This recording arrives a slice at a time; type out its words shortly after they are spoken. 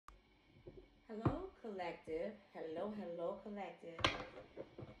collective. Hello, hello, collective.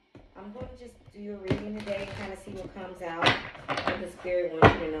 I'm going to just do your reading today and kind of see what comes out. What the spirit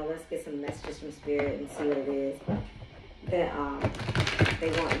wants you to know. Let's get some messages from spirit and see what it is that they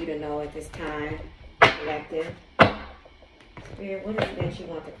want you to know at this time. Collective. Spirit, what is it that you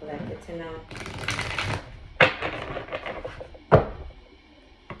want the collective to know?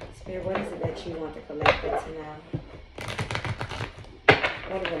 Spirit, what is it that you want the collective to know?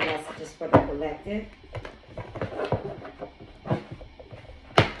 What are the messages for the collective?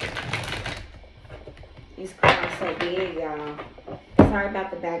 These cards are so big, y'all. Sorry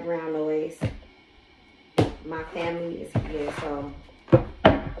about the background noise. My family is here, so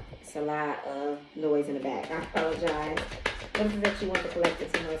it's a lot of noise in the back. I apologize. What is it that you want the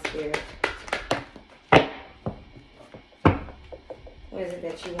collective to know, Spirit? What is it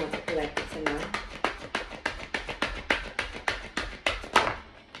that you want the collective to know?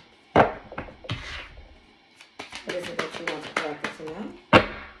 What is it that you want the collective to know?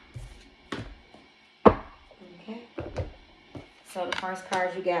 Okay. So the first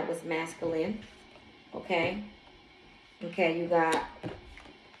card you got was masculine. Okay. Okay, you got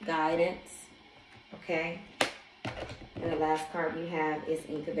guidance. Okay. And the last card you have is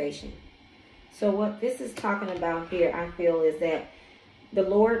incubation. So what this is talking about here, I feel, is that the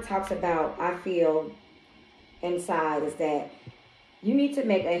Lord talks about, I feel, inside, is that you need to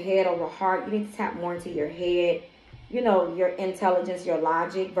make a head over heart. You need to tap more into your head. You know, your intelligence, your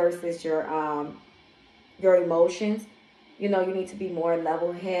logic versus your emotions. You know, you need to be more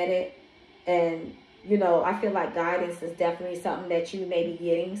level-headed. And, you know, I feel like guidance is definitely something that you may be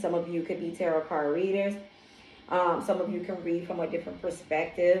getting. Some of you could be tarot card readers. Some of you can read from a different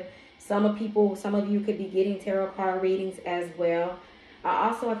perspective. Some of you could be getting tarot card readings as well.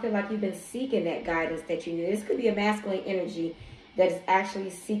 I feel like you've been seeking that guidance that you need. This could be a masculine energy that is actually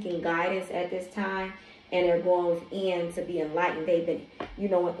seeking guidance at this time. And they're going within to be enlightened. They've been, you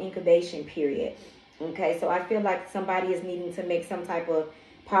know, an incubation period. Okay, so I feel like somebody is needing to make some type of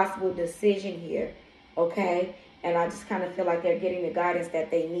possible decision here. Okay, and I just kind of feel like they're getting the guidance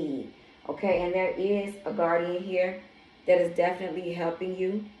that they need. Okay, and there is a guardian here that is definitely helping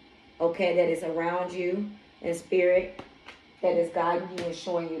you. Okay, that is around you in spirit, that is guiding you and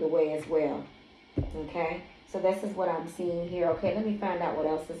showing you the way as well. Okay, so this is what I'm seeing here. Okay, let me find out what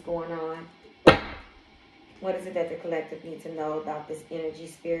else is going on. What is it that the collective needs to know about this energy,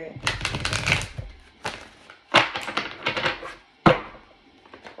 spirit?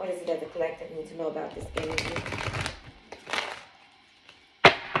 What is it that the collective needs to know about this energy?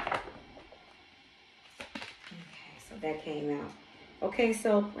 Okay, so that came out. Okay,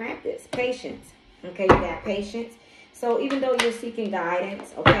 so practice, patience. Okay, you got patience. So even though you're seeking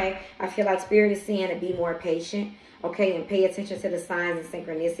guidance, okay, I feel like spirit is saying to be more patient. Okay, and pay attention to the signs and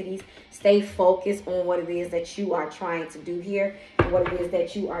synchronicities. Stay focused on what it is that you are trying to do here, and what it is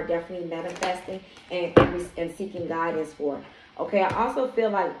that you are definitely manifesting and seeking guidance for. Okay, I also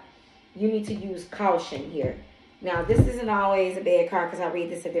feel like you need to use caution here. Now, this isn't always a bad card because I read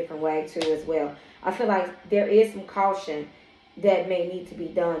this a different way too as well. I feel like there is some caution that may need to be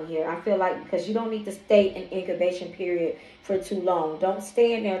done here. I feel like because you don't need to stay in incubation period for too long. Don't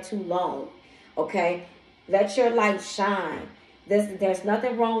stay in there too long. Okay. Let your light shine. There's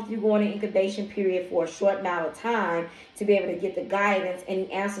nothing wrong with you going in incubation period for a short amount of time to be able to get the guidance and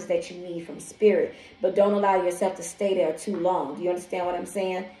the answers that you need from spirit. But don't allow yourself to stay there too long. Do you understand what I'm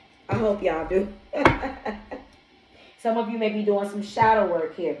saying? I hope y'all do. Some of you may be doing some shadow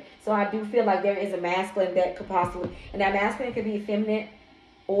work here. So I do feel like there is a masculine that could possibly, and that masculine could be feminine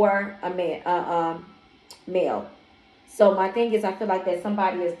or a man, male. So my thing is, I feel like that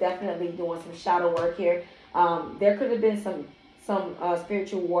somebody is definitely doing some shadow work here. There could have been some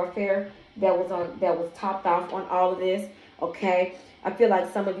spiritual warfare that was topped off on all of this. Okay, I feel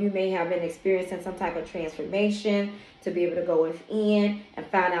like some of you may have been experiencing some type of transformation to be able to go within and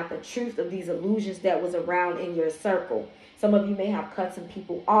find out the truth of these illusions that was around in your circle. Some of you may have cut some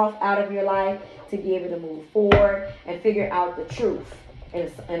people off out of your life to be able to move forward and figure out the truth in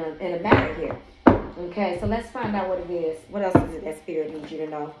a matter here. Okay, so let's find out what it is. What else is it that spirit needs you to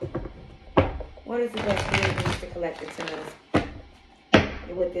know? What is it that spirit needs to collect it to know?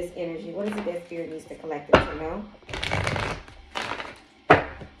 With this energy, what is it that spirit needs to collect it to know?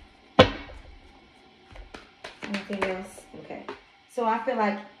 Anything else? Okay. So I feel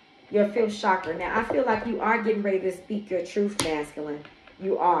like your fifth chakra. Now, I feel like you are getting ready to speak your truth, masculine.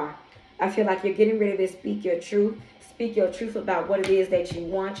 You are. I feel like you're getting ready to speak your truth. Speak your truth about what it is that you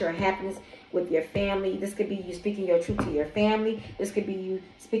want, your happiness with your family. This could be you speaking your truth to your family. This could be you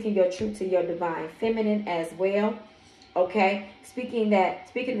speaking your truth to your divine feminine as well. Okay? Speaking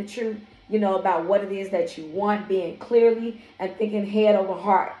the truth you know, about what it is that you want, being clearly and thinking head over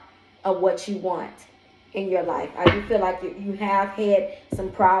heart of what you want in your life. I do feel like you have had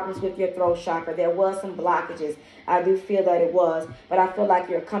some problems with your throat chakra. There was some blockages. I do feel that it was. But I feel like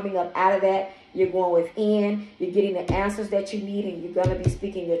you're coming up out of that. You're going within. You're getting the answers that you need. And you're going to be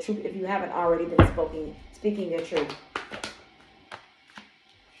speaking your truth if you haven't already been speaking your truth.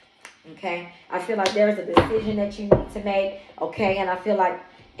 Okay? I feel like there's a decision that you need to make. Okay? And I feel like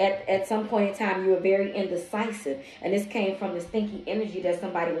at some point in time, you were very indecisive. And this came from the stinky energy that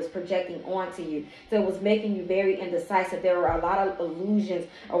somebody was projecting onto you. So it was making you very indecisive. There were a lot of illusions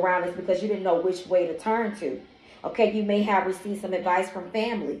around this because you didn't know which way to turn to. Okay, you may have received some advice from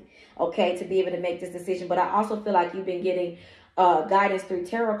family, okay, to be able to make this decision. But I also feel like you've been getting guidance through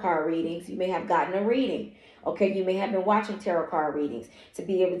tarot card readings. You may have gotten a reading. Okay, you may have been watching tarot card readings to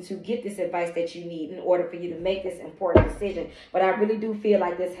be able to get this advice that you need in order for you to make this important decision. But I really do feel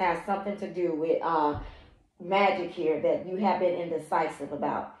like this has something to do with magic here that you have been indecisive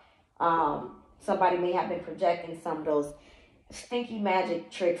about. Somebody may have been projecting some of those stinky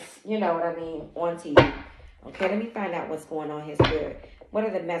magic tricks, you know what I mean, onto you. Okay, let me find out what's going on here, Spirit. What are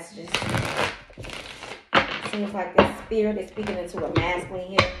the messages? Seems like the Spirit is speaking into a masculine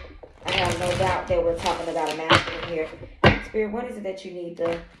here. I have no doubt that we're talking about a masculine here. Spirit, what is it that you need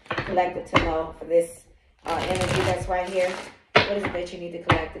the collective to know for this energy that's right here? What is it that you need the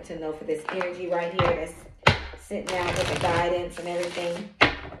collective to know for this energy right here that's sitting down with the guidance and everything?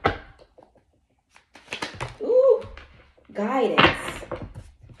 Ooh, guidance.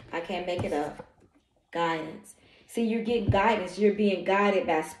 I can't make it up. Guidance. See, you're getting guidance. You're being guided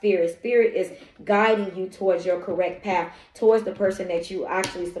by Spirit. Spirit is guiding you towards your correct path, towards the person that you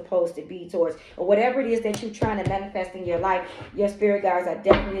actually supposed to be towards. Or whatever it is that you're trying to manifest in your life, your spirit guides are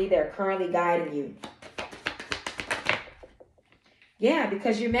definitely, they're currently guiding you. Yeah,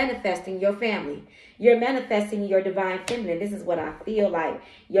 because you're manifesting your family. You're manifesting your divine feminine. This is what I feel like.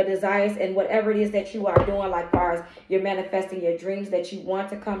 Your desires and whatever it is that you are doing, like far as you're manifesting your dreams that you want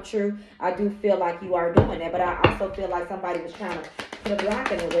to come true. I do feel like you are doing that. But I also feel like somebody was trying to put a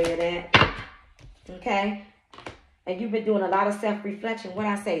block in the way of that. Okay? And you've been doing a lot of self-reflection. What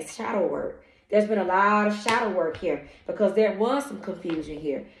I say, shadow work. There's been a lot of shadow work here because there was some confusion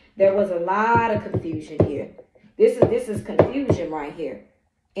here. There was a lot of confusion here. This is confusion right here.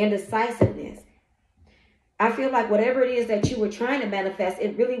 Indecisiveness. I feel like whatever it is that you were trying to manifest,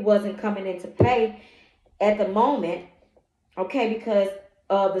 it really wasn't coming into play at the moment, okay, because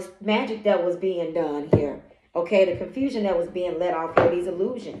of the magic that was being done here, okay, the confusion that was being let off here, these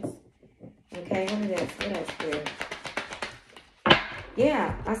illusions, okay, what else here?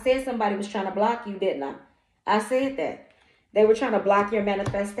 Yeah, I said somebody was trying to block you, didn't I? I said that. They were trying to block your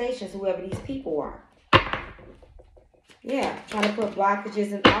manifestations, whoever these people are. Yeah, trying to put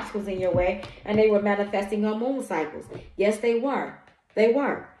blockages and obstacles in your way. And they were manifesting on moon cycles. Yes, they were. They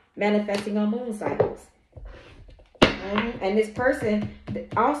were manifesting on moon cycles. And this person,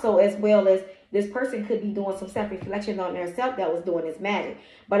 also as well as this person could be doing some self-reflection on themselves that was doing this magic.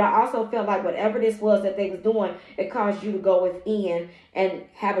 But I also felt like whatever this was that they was doing, it caused you to go within and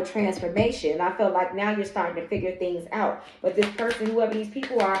have a transformation. And I felt like now you're starting to figure things out. But this person, whoever these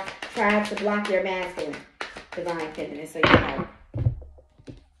people are, tried to block your masculine. Divine feminine, so you know.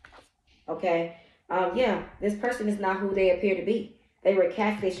 Okay. Yeah, this person is not who they appear to be. They were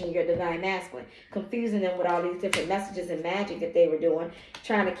catfishing your divine masculine, confusing them with all these different messages and magic that they were doing,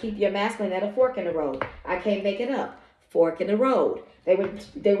 trying to keep your masculine at a fork in the road. I can't make it up. Fork in the road. They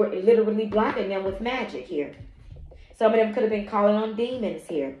were literally blocking them with magic here. Some of them could have been calling on demons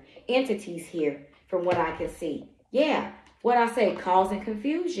here, entities here, from what I can see. Yeah, what I say, causing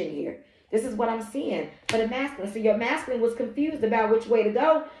confusion here. This is what I'm seeing for the masculine. So your masculine was confused about which way to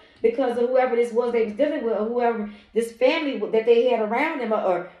go because of whoever this was they was dealing with, or whoever this family that they had around them,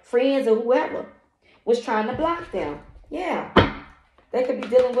 or friends, or whoever was trying to block them. Yeah. They could be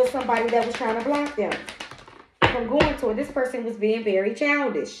dealing with somebody that was trying to block them from going to it. This person was being very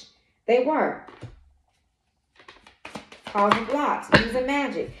childish. They were. Causing blocks, using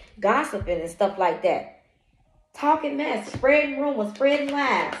magic, gossiping and stuff like that. Talking mess, spreading rumors, spreading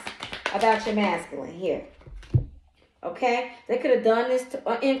lies about your masculine here. Okay? They could have done this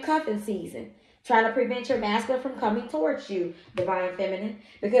in cuffing season, trying to prevent your masculine from coming towards you, divine feminine,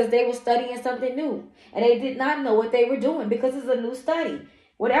 because they were studying something new. And they did not know what they were doing because it's a new study.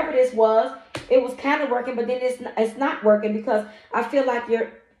 Whatever this was, it was kind of working, but then it's not working because I feel like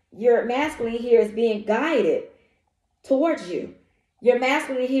your masculine here is being guided towards you. Your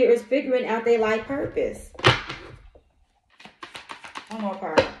masculine here is figuring out their life purpose. One more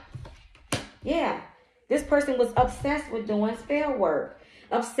part. Yeah, this person was obsessed with doing spell work.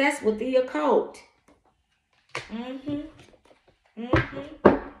 obsessed with the occult.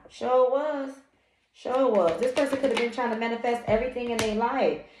 Sure was. Sure was. This person could have been trying to manifest everything in their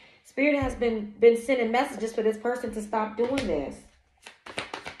life. Spirit has been sending messages for this person to stop doing this,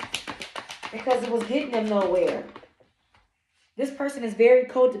 because it was getting them nowhere. This person is very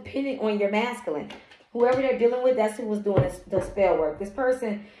codependent on your masculine. Whoever they're dealing with, that's who was doing the spell work. This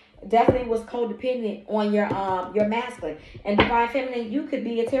person definitely was codependent on your masculine. And divine feminine, you could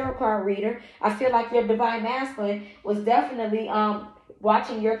be a tarot card reader. I feel like your divine masculine was definitely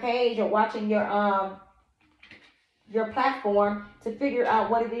watching your page or watching your platform to figure out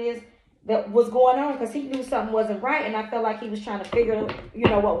what it is that was going on, because he knew something wasn't right, and I felt like he was trying to figure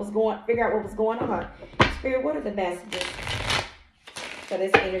out what was going on. Spirit, what are the messages for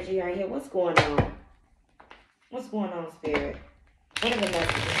this energy right here? What's going on? What's going on, Spirit? What are the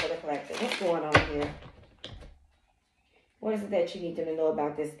messages for the collective? What's going on here? What is it that you need them to know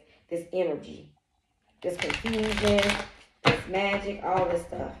about this energy, this confusion, this magic, all this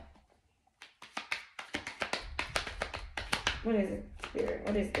stuff? What is it, Spirit?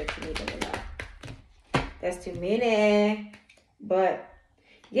 What is it that you need them to know? That's too many. But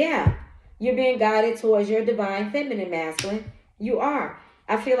yeah, you're being guided towards your divine feminine masculine. You are.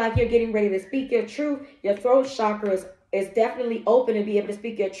 I feel like you're getting ready to speak your truth. Your throat chakra is definitely open to be able to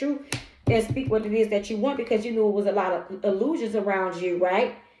speak your truth and speak what it is that you want, because you knew it was a lot of illusions around you,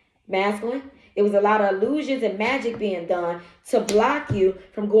 right? Masculine. It was a lot of illusions and magic being done to block you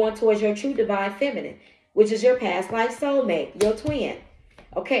from going towards your true divine feminine, which is your past life soulmate, your twin.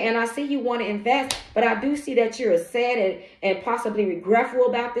 Okay, and I see you want to invest, but I do see that you're sad and possibly regretful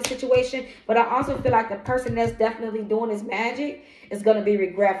about this situation. But I also feel like the person that's definitely doing this magic is going to be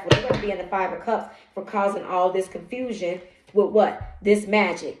regretful. They're going to be in the Five of Cups for causing all this confusion with what? This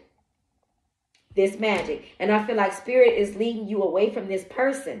magic. This magic. And I feel like Spirit is leading you away from this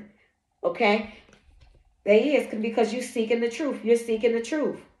person. Okay? There is, because you're seeking the truth. You're seeking the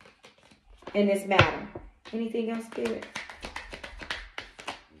truth in this matter. Anything else, Spirit?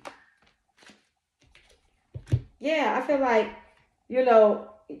 Yeah, I feel like,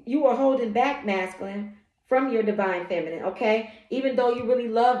 you are holding back, masculine, from your divine feminine, okay? Even though you really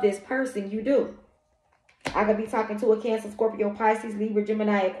love this person, you do. I could be talking to a Cancer, Scorpio, Pisces, Libra,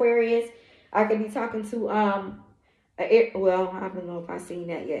 Gemini, Aquarius. I could be talking to, well, I don't know if I've seen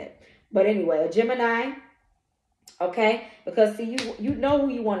that yet. But anyway, a Gemini, okay? Because, see, you know who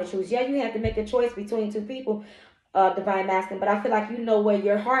you want to choose. Yeah, you have to make a choice between two people, divine masculine, but I feel like you know where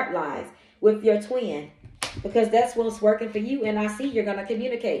your heart lies with your twin, because that's what's working for you. And I see you're going to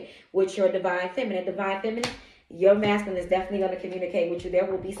communicate with your divine feminine. Divine feminine, your masculine is definitely going to communicate with you. There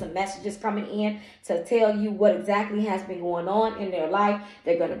will be some messages coming in to tell you what exactly has been going on in their life.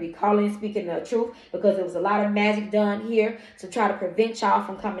 They're going to be calling and speaking the truth, because there was a lot of magic done here to try to prevent y'all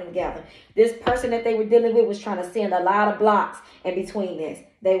from coming together. This person that they were dealing with was trying to send a lot of blocks in between this.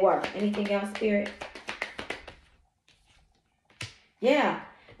 They were. Anything else, Spirit? Yeah.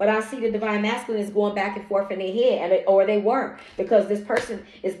 But I see the divine masculine is going back and forth in their head, or they were, because this person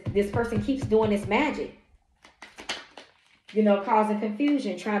keeps doing this magic. Causing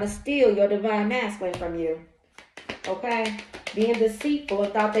confusion, trying to steal your divine masculine from you. Okay? Being deceitful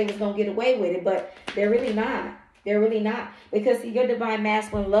and thought they was going to get away with it, but they're really not. They're really not. Because see, your divine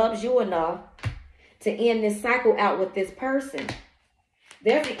masculine loves you enough to end this cycle out with this person.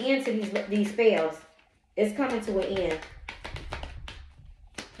 There's an end to these spells. It's coming to an end.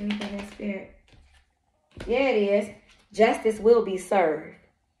 Anything in Spirit? Yeah, it is. Justice will be served.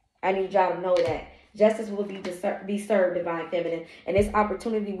 I need y'all to know that. Justice will be served, divine feminine. And this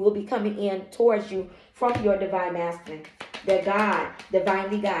opportunity will be coming in towards you from your divine masculine. That God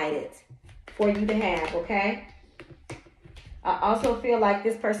divinely guided for you to have, okay? I also feel like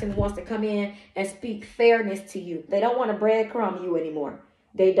this person wants to come in and speak fairness to you. They don't want to breadcrumb you anymore.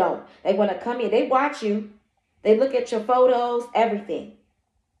 They don't. They want to come in. They watch you. They look at your photos, everything.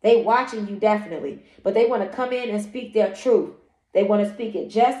 They watching you definitely, but they want to come in and speak their truth. They want to speak it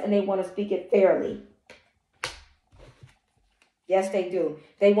just, and they want to speak it fairly. Yes, they do.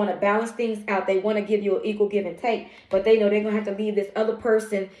 They want to balance things out. They want to give you an equal give and take, but they know they're going to have to leave this other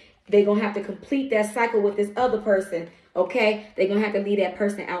person. They're going to have to complete that cycle with this other person, okay? They're going to have to leave that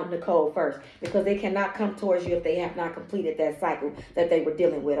person out in the cold first, because they cannot come towards you if they have not completed that cycle that they were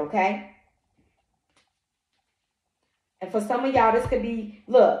dealing with, okay? And for some of y'all, this could be,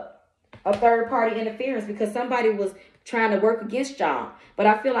 look, a third-party interference, because somebody was trying to work against y'all. But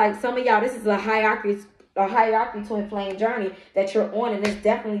I feel like some of y'all, this is a hierarchy twin flame journey that you're on, and it's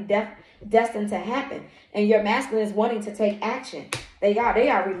definitely destined to happen. And your masculine is wanting to take action. They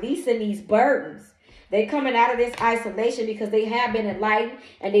are releasing these burdens. They're coming out of this isolation because they have been enlightened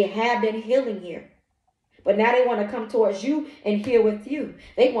and they have been healing here. But now they want to come towards you and heal with you.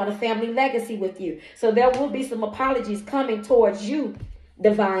 They want a family legacy with you. So there will be some apologies coming towards you,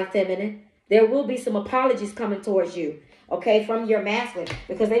 divine feminine. There will be some apologies coming towards you, okay, from your masculine,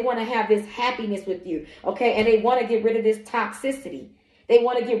 because they want to have this happiness with you, okay, and they want to get rid of this toxicity. They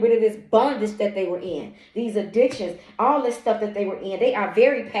want to get rid of this bondage that they were in, these addictions, all this stuff that they were in. They are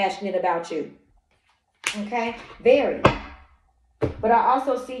very passionate about you, okay, very. But I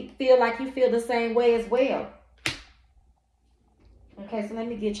also feel like you feel the same way as well. Okay, so let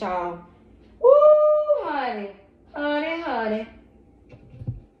me get y'all. Ooh, honey, honey, honey.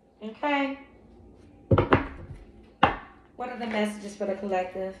 Okay. What are the messages for the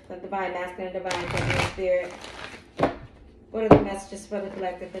collective, the divine masculine, divine feminine spirit? What are the messages for the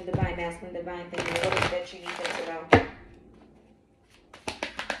collective, the divine masculine, divine feminine? What is it that you need them to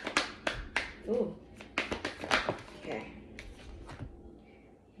know? Ooh. Okay.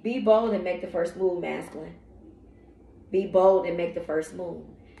 Be bold and make the first move, masculine. Be bold and make the first move.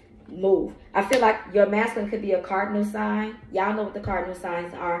 I feel like your masculine could be a cardinal sign. Y'all know what the cardinal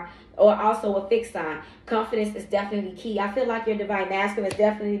signs are. Or also a fixed sign. Confidence is definitely key. I feel like your divine masculine is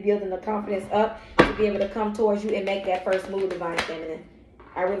definitely building the confidence up to be able to come towards you and make that first move, divine feminine.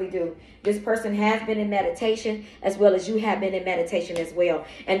 I really do. This person has been in meditation as well as you have been in meditation as well.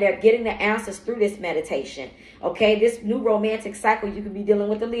 And they're getting the answers through this meditation. Okay, this new romantic cycle you could be dealing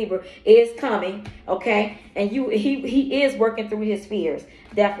with the Libra is coming. Okay, and he is working through his fears.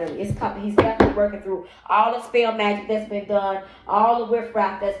 Definitely, it's coming. He's definitely working through all the spell magic that's been done, all the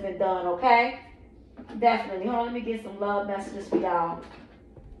witchcraft that's been done. Okay, definitely. Hold on, let me get some love messages for y'all.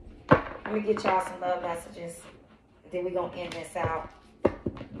 Let me get y'all some love messages. Then we're gonna end this out.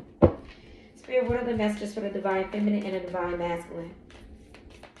 Spirit, what are the messages for the divine feminine and the divine masculine?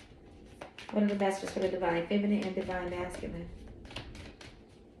 What are the messages for the divine feminine and divine masculine?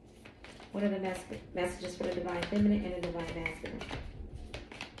 What are the messages for the divine feminine and the divine masculine?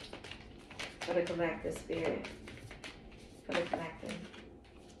 For the collective, spirit. For the collective.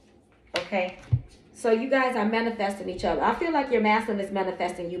 Okay. So you guys are manifesting each other. I feel like your masculine is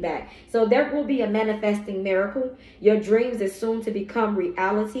manifesting you back. So there will be a manifesting miracle. Your dreams is soon to become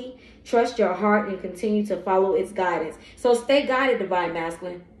reality. Trust your heart and continue to follow its guidance. So stay guided, divine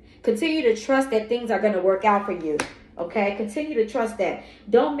masculine. Continue to trust that things are going to work out for you. Okay? Continue to trust that.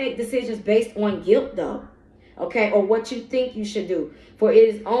 Don't make decisions based on guilt, though. Okay? Or what you think you should do. For it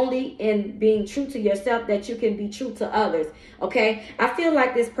is only in being true to yourself that you can be true to others. Okay? I feel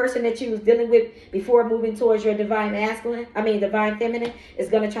like this person that you was dealing with before moving towards your divine divine feminine is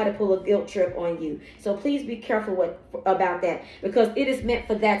going to try to pull a guilt trip on you. So please be careful about that. Because it is meant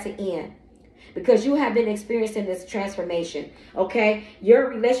for that to end. Because you have been experiencing this transformation, okay? Your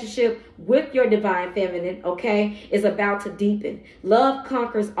relationship with your divine feminine, okay, is about to deepen. Love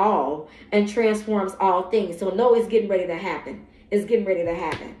conquers all and transforms all things. So know it's getting ready to happen. It's getting ready to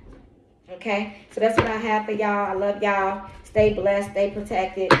happen, okay? So that's what I have for y'all. I love y'all. Stay blessed. Stay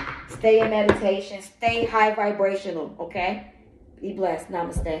protected. Stay in meditation. Stay high vibrational, okay? Be blessed.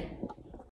 Namaste.